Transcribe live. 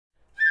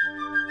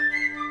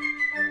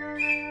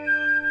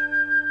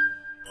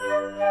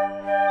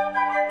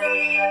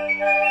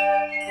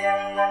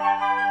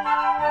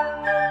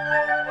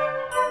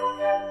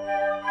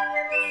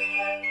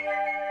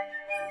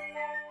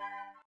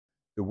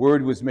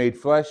Word was made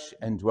flesh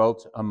and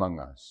dwelt among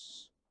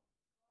us.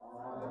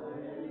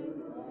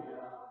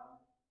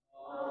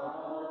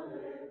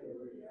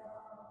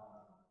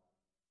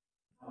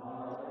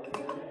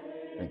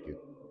 Thank you.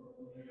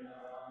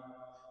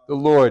 The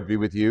Lord be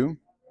with you.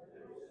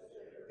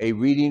 A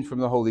reading from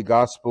the Holy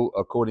Gospel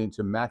according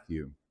to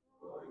Matthew.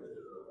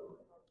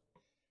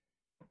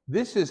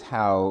 This is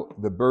how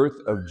the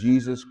birth of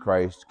Jesus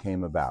Christ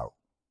came about.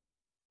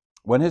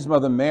 When his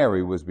mother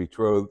Mary was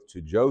betrothed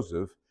to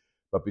Joseph,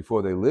 but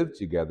before they lived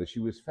together, she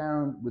was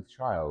found with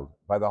child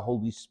by the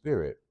Holy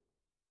Spirit.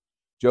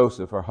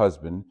 Joseph, her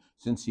husband,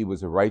 since he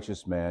was a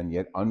righteous man,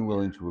 yet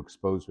unwilling to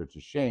expose her to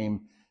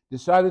shame,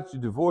 decided to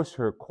divorce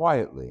her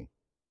quietly.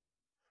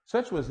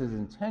 Such was his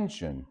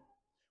intention,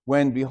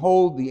 when,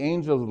 behold, the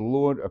angel of the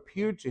Lord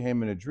appeared to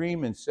him in a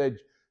dream and said,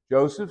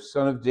 Joseph,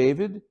 son of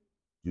David,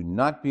 do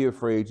not be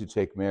afraid to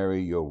take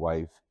Mary, your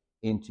wife,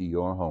 into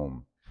your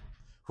home.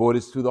 For it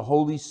is through the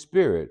Holy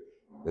Spirit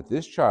that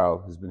this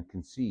child has been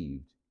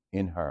conceived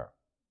in her.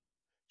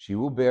 She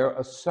will bear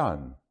a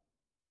son.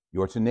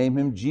 You are to name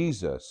him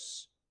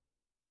Jesus,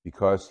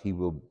 because he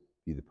will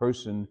be the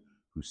person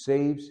who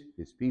saves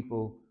his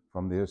people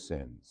from their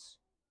sins.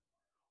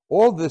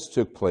 All this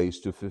took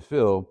place to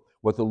fulfill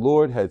what the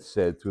Lord had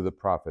said through the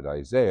prophet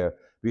Isaiah.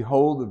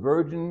 Behold, the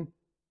virgin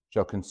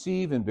shall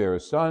conceive and bear a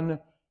son,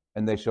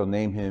 and they shall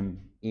name him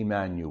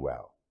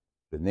Emmanuel,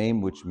 the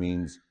name which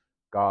means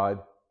God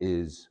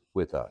is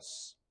with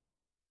us.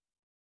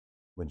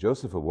 When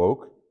Joseph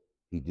awoke,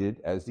 he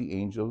did as the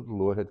angel of the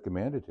Lord had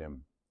commanded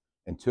him,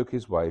 and took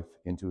his wife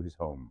into his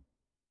home.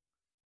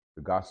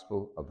 The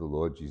Gospel of the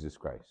Lord Jesus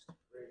Christ.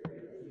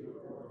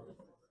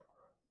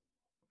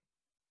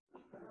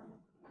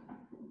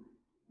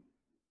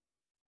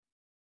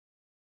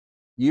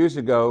 Years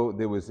ago,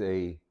 there was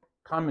a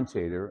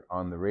commentator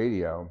on the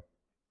radio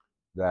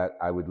that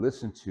I would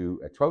listen to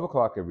at 12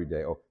 o'clock every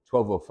day, or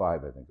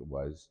 12:05, I think it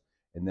was,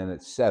 and then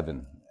at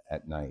 7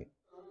 at night.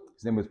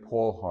 His name was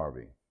Paul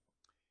Harvey.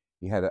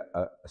 He had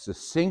a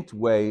succinct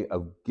way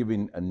of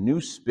giving a new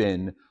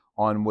spin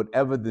on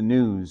whatever the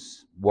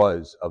news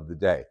was of the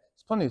day.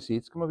 There's plenty of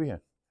seats. Come over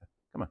here.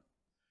 Come on.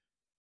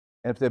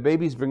 And if they're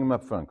babies, bring them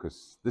up front,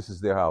 because this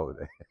is their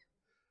holiday.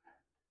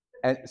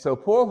 And so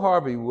Paul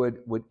Harvey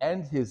would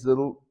end his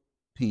little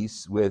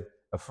piece with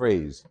a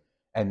phrase,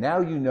 and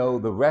now you know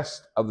the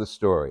rest of the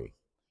story.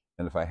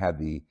 And if I had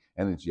the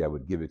energy, I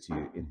would give it to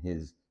you in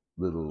his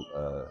little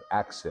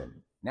accent.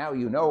 Now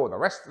you know the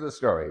rest of the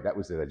story. That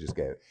was it, I just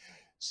gave it.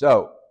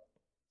 So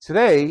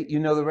today, you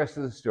know the rest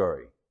of the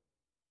story.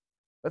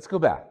 Let's go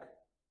back,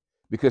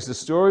 because the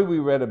story we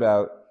read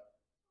about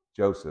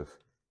Joseph,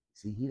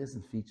 see, he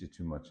doesn't feature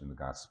too much in the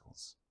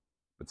Gospels,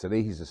 but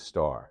today he's a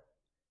star.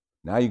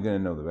 Now you're going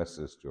to know the rest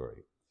of the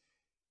story.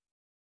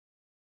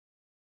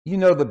 You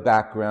know the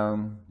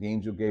background. The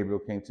angel Gabriel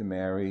came to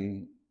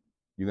Mary.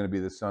 You're going to be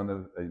the son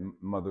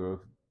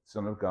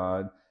of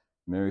God.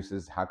 Mary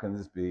says, how can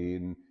this be?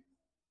 And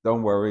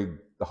don't worry,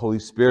 the Holy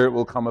Spirit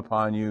will come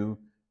upon you,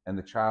 and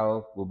the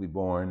child will be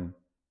born,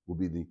 will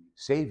be the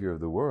Savior of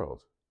the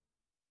world.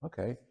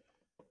 Okay.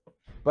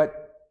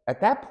 But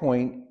at that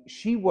point,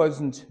 she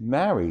wasn't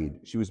married.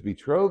 She was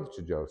betrothed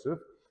to Joseph.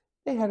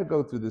 They had to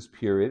go through this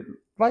period,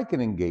 like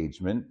an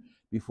engagement,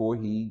 before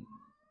he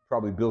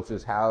probably built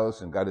his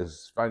house and got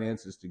his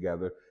finances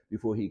together,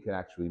 before he could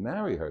actually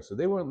marry her. So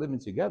they weren't living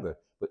together,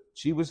 but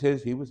she was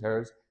his, he was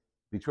hers,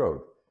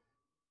 betrothed.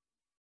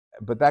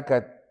 But that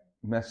got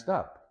messed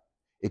up.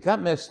 It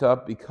got messed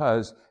up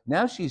because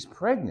now she's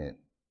pregnant.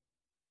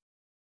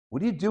 What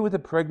do you do with a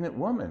pregnant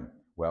woman?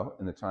 Well,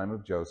 in the time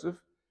of Joseph,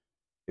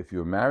 if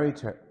you're married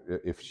to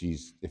her, if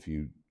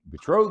you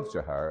betrothed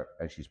to her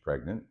and she's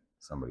pregnant,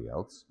 somebody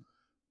else,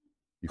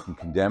 you can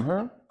condemn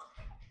her,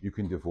 you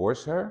can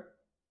divorce her,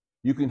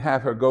 you can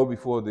have her go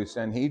before the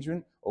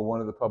Sanhedrin or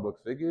one of the public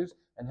figures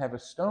and have her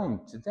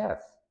stoned to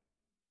death.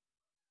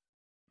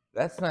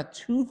 That's not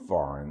too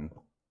foreign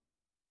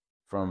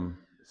from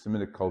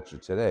Semitic culture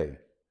today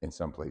in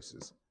some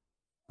places.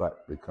 But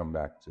we come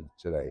back to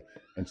today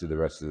and to the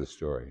rest of the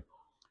story.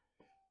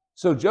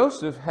 So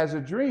Joseph has a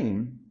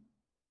dream,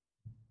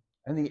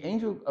 and the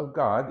angel of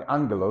God, the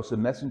angelos, the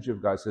messenger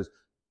of God, says,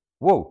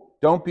 whoa,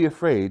 don't be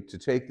afraid to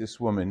take this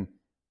woman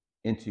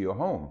into your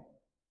home,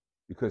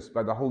 because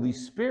by the Holy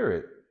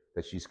Spirit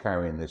that she's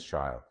carrying this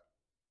child.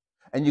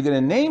 And you're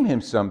going to name him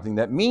something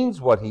that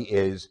means what he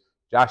is,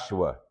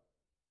 Joshua.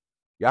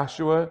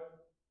 Joshua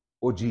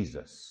or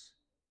Jesus.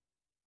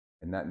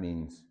 And that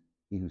means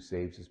he who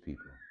saves his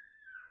people.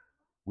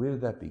 Where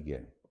did that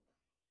begin?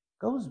 It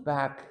goes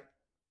back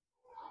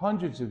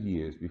hundreds of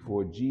years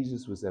before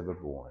Jesus was ever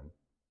born.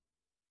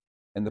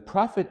 And the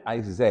prophet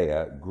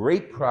Isaiah,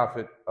 great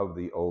prophet of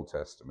the Old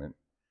Testament,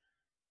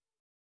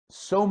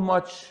 so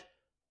much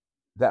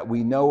that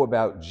we know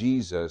about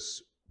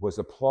Jesus was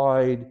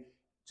applied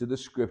to the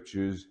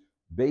scriptures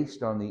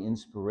based on the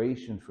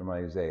inspiration from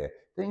Isaiah.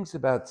 Things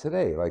about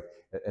today, like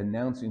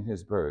announcing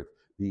his birth,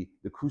 the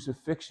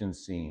crucifixion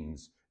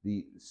scenes,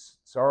 the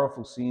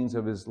sorrowful scenes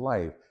of his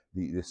life,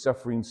 the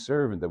suffering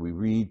servant that we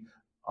read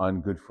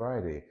on Good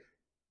Friday.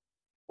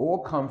 all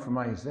come from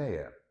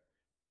Isaiah.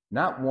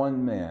 Not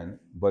one man,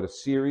 but a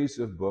series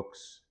of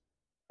books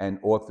and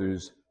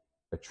authors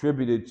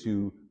attributed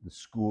to the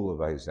school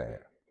of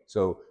Isaiah.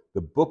 So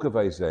the book of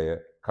Isaiah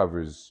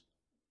covers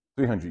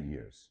 300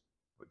 years,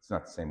 but it's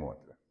not the same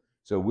author.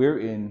 So we're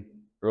in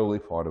early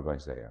part of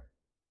Isaiah.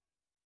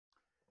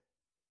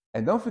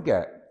 And don't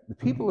forget, the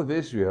people of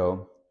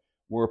Israel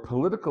were a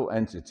political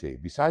entity.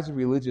 Besides a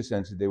religious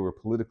entity, they were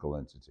a political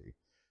entity.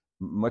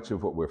 Much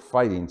of what we're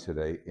fighting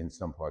today in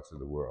some parts of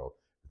the world.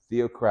 The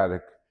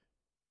theocratic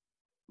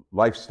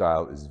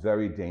lifestyle is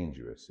very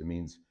dangerous. It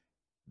means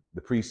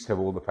the priests have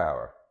all the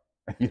power.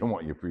 You don't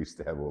want your priests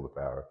to have all the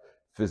power.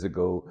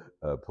 Physical,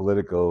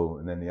 political,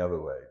 and then the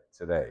other way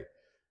today.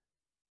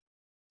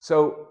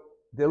 So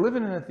they're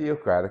living in a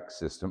theocratic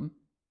system,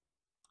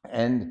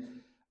 and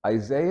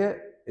Isaiah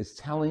is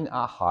telling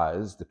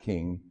Ahaz, the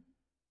king,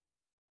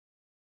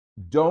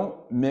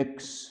 don't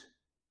mix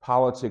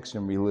politics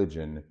and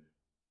religion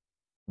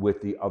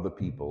with the other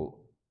people,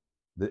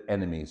 the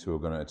enemies who are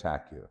going to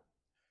attack you.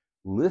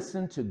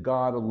 Listen to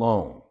God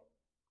alone.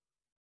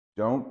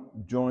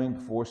 Don't join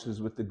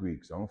forces with the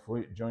Greeks. Don't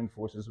join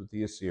forces with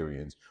the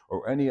Assyrians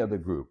or any other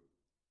group.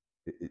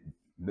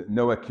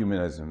 No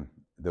ecumenism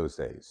those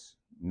days.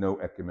 No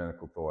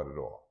ecumenical thought at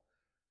all.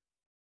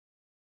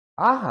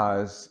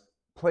 Ahaz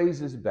plays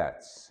his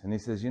bets, and he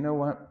says, you know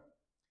what?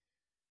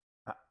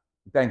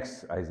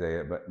 Thanks,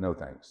 Isaiah, but no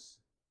thanks.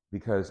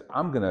 Because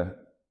I'm going to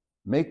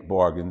make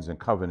bargains and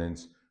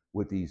covenants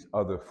with these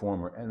other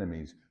former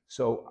enemies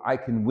so I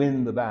can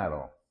win the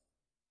battle.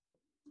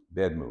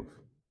 Bad move.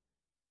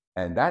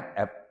 And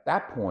at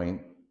that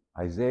point,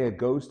 Isaiah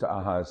goes to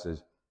Ahaz and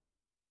says,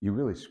 you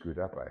really screwed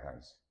up,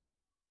 Ahaz.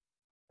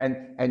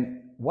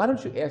 And why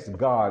don't you ask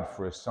God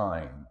for a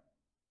sign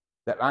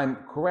that I'm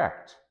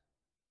correct?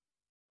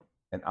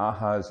 And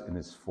Ahaz, in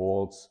his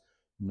false,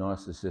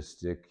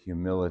 narcissistic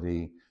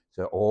humility,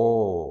 said,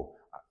 oh,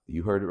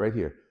 you heard it right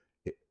here.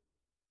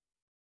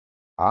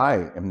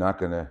 I am not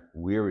going to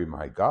weary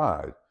my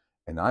God,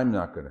 and I'm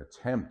not going to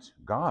tempt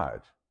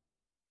God.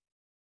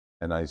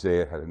 And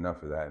Isaiah had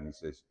enough of that, and he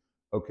says,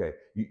 okay,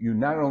 you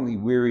not only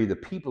weary the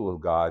people of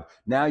God,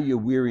 now you're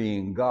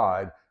wearying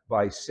God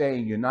by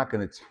saying you're not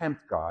going to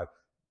tempt God.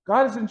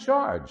 God is in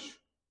charge,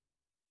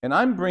 and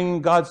I'm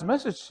bringing God's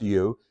message to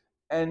you,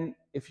 and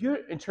if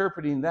you're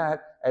interpreting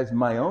that as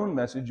my own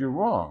message, you're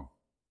wrong.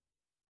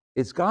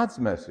 It's God's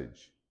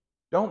message.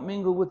 Don't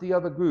mingle with the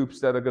other groups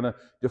that are going to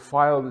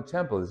defile the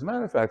temple. As a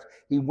matter of fact,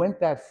 he went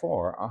that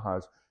far,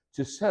 Ahaz,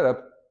 to set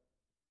up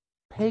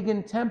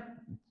pagan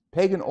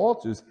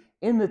altars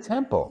in the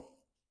temple,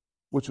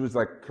 which was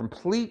like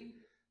complete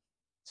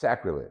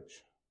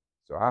sacrilege.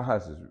 So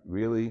Ahaz is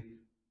really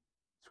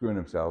screwing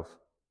himself.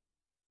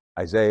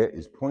 Isaiah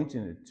is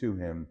pointing it to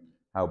him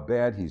how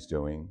bad he's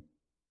doing.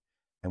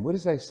 And what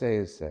does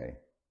Isaiah say?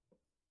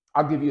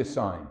 I'll give you a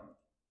sign.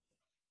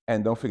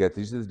 And don't forget,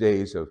 these are the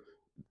days of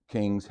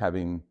kings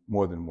having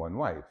more than one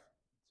wife.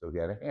 So he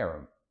had a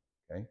harem,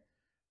 okay?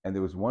 And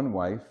there was one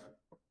wife,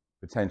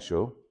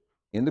 potential,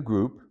 in the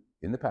group,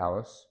 in the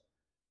palace,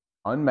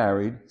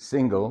 unmarried,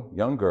 single,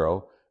 young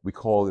girl. We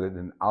called it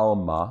an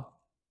alma.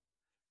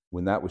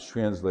 When that was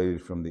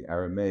translated from the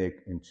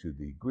Aramaic into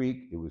the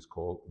Greek, it was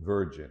called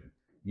virgin.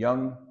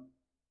 Young,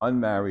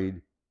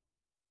 unmarried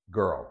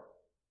girl.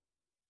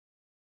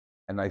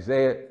 And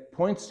Isaiah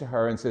points to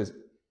her and says,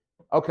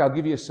 okay, I'll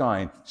give you a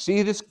sign.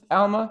 See this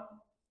Alma?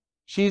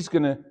 She's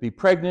going to be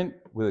pregnant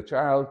with a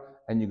child,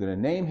 and you're going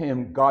to name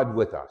him God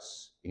with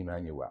us,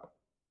 Emmanuel.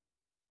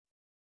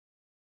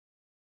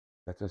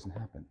 That doesn't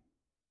happen.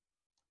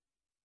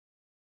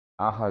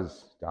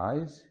 Ahaz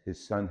dies.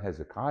 His son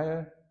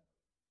Hezekiah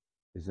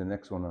is the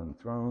next one on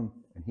the throne,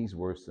 and he's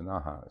worse than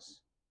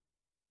Ahaz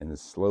in the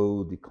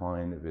slow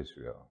decline of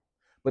Israel.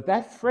 But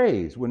that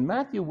phrase, when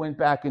Matthew went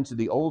back into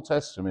the Old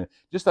Testament,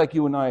 just like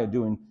you and I are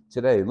doing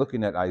today,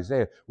 looking at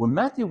Isaiah, when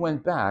Matthew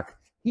went back,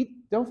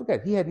 don't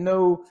forget, he had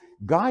no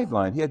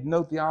guideline. He had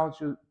no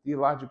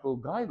theological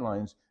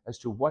guidelines as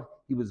to what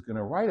he was going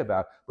to write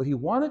about. But he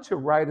wanted to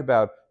write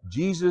about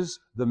Jesus,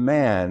 the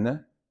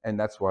man, and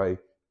that's why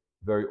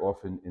very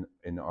often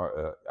in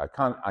our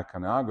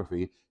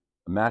iconography,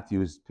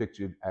 Matthew is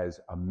pictured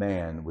as a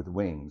man with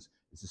wings.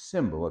 It's a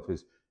symbol of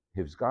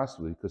his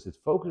gospel because it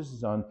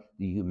focuses on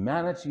the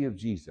humanity of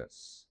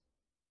Jesus.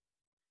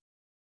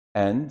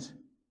 And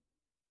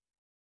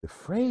the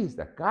phrase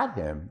that got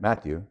him,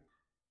 Matthew,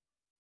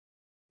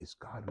 is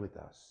God with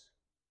us.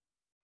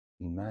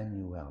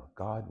 Emmanuel,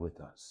 God with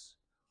us.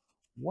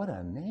 What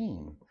a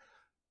name.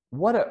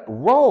 What a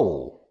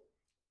role.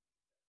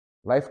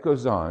 Life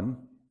goes on,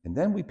 and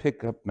then we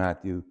pick up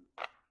Matthew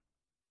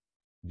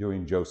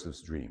during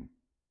Joseph's dream.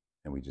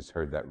 And we just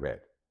heard that read.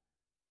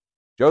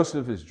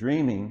 Joseph is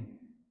dreaming,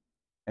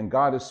 and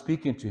God is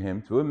speaking to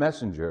him through a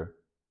messenger.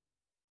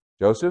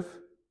 Joseph,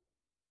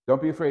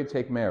 don't be afraid to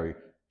take Mary.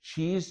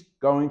 She's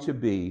going to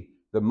be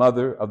the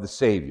mother of the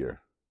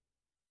Savior.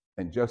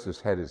 And Joseph's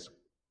head is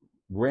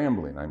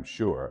rambling, I'm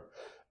sure.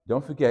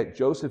 Don't forget,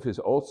 Joseph is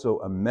also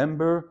a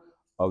member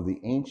of the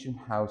ancient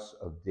house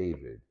of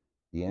David,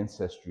 the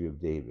ancestry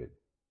of David.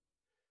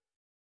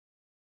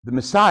 the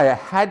Messiah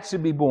had to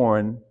be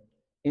born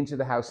into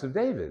the house of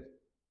David.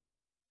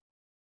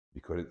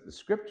 Because the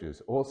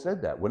scriptures all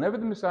said that. Whenever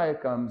the Messiah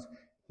comes,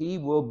 he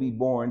will be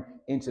born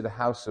into the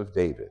house of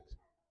David.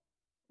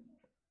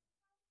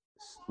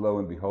 Lo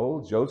and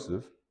behold,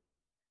 Joseph,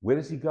 where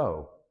does he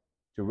go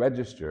to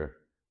register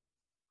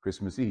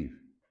Christmas Eve?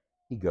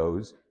 He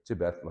goes to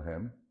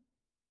Bethlehem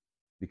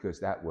because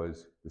that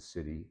was the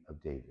city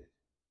of David.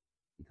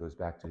 He goes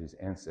back to his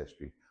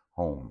ancestry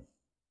home.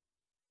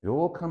 It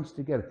all comes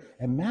together.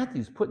 And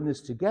Matthew's putting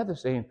this together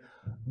saying,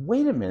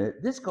 wait a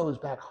minute, this goes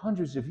back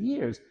hundreds of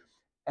years.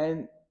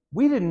 And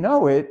we didn't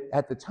know it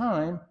at the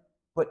time,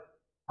 but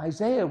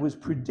Isaiah was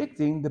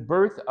predicting the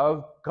birth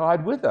of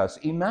God with us,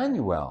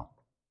 Emmanuel.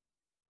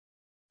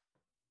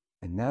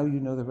 And now you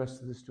know the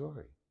rest of the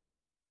story.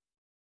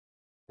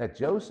 That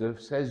Joseph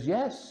says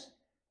yes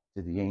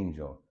to the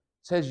angel,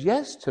 says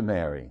yes to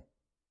Mary.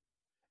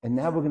 And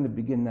now we're going to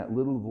begin that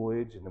little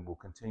voyage, and then we'll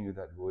continue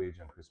that voyage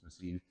on Christmas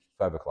Eve,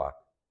 5 o'clock.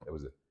 That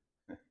was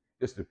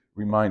just a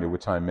reminder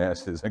what time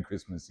Mass is on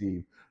Christmas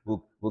Eve.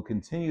 We'll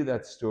continue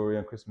that story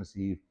on Christmas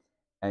Eve,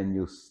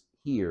 and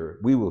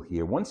we will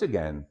hear once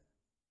again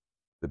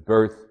the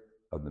birth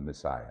of the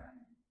Messiah.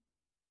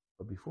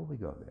 But before we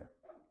go there,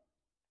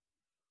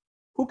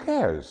 who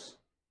cares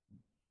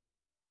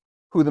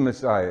who the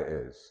Messiah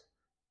is?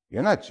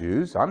 You're not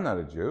Jews. I'm not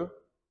a Jew.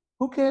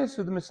 Who cares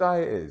who the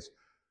Messiah is?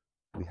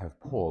 We have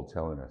Paul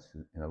telling us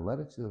in a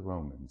letter to the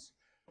Romans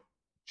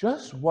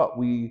just what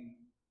we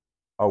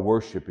are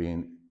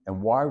worshiping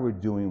and why we're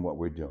doing what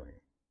we're doing.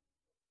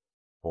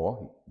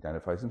 Paul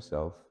identifies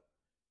himself.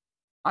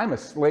 I'm a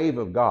slave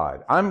of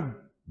God. I'm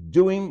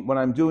doing what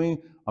I'm doing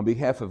on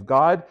behalf of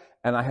God,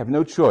 and I have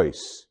no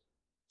choice.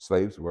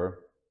 Slaves were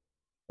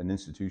an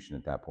institution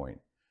at that point.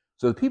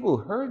 So the people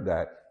who heard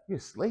that, you're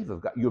a slave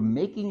of God. You're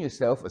making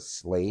yourself a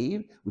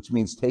slave, which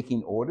means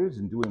taking orders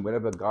and doing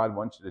whatever God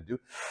wants you to do.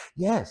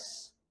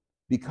 Yes,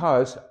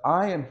 because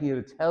I am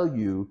here to tell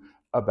you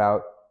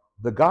about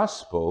the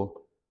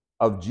gospel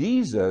of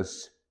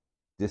Jesus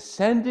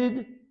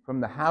descended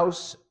from the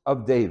house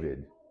of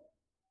David.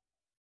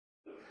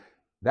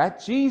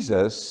 That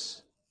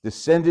Jesus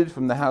descended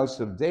from the house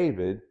of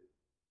David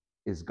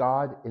is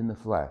God in the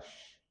flesh,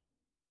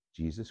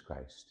 Jesus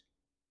Christ,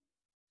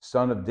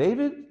 son of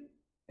David,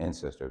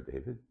 ancestor of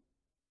David,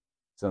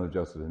 son of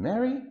Joseph and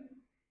Mary,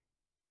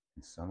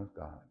 and son of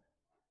God.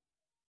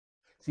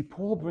 See,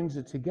 Paul brings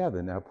it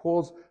together. Now,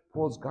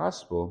 Paul's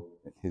gospel,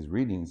 his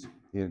readings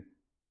here,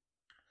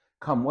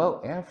 come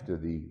well after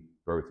the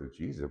birth of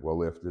Jesus,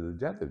 well after the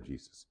death of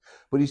Jesus.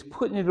 But he's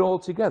putting it all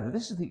together.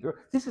 This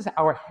is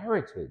our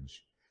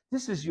heritage.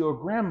 This is your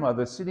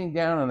grandmother sitting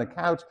down on the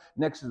couch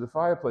next to the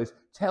fireplace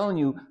telling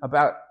you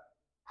about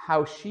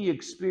how she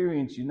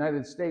experienced the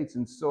United States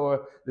and saw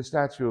the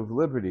Statue of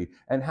Liberty,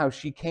 and how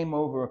she came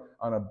over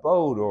on a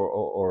boat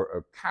or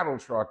a cattle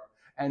truck,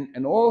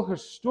 and all her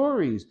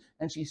stories.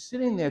 And she's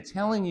sitting there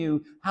telling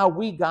you how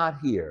we got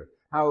here,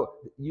 how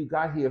you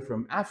got here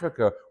from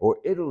Africa or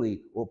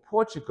Italy or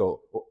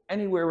Portugal or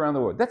anywhere around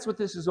the world. That's what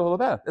this is all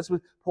about. That's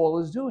what Paul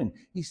is doing.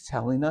 He's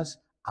telling us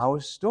our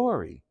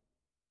story.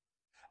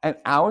 And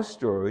our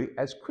story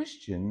as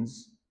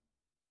Christians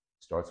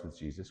starts with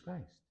Jesus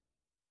Christ.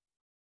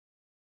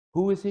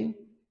 Who is he?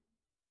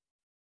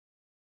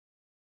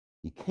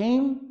 He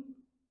came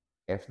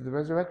after the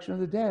resurrection of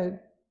the dead,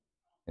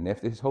 and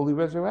after his holy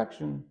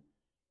resurrection,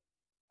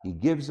 he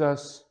gives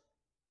us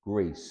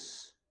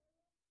grace.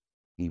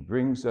 He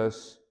brings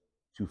us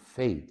to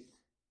faith,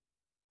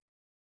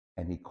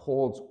 and he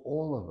calls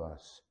all of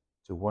us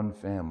to one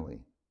family,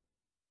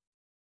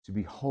 to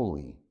be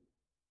holy,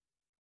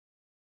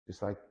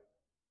 just like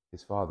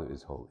his Father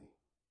is holy.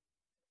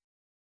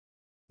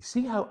 You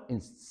see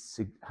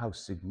how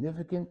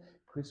significant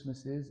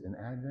Christmas is in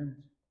Advent?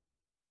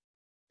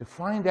 To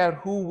find out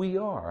who we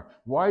are.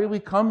 Why do we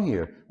come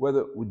here?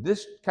 Whether with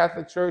this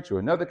Catholic church or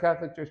another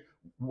Catholic church,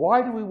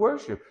 why do we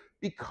worship?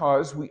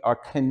 Because we are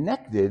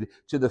connected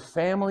to the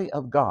family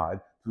of God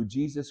through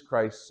Jesus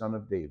Christ, son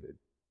of David,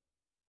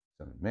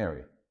 son of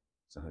Mary,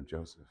 son of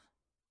Joseph.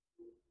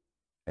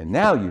 And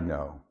now you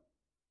know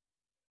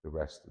the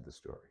rest of the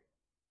story.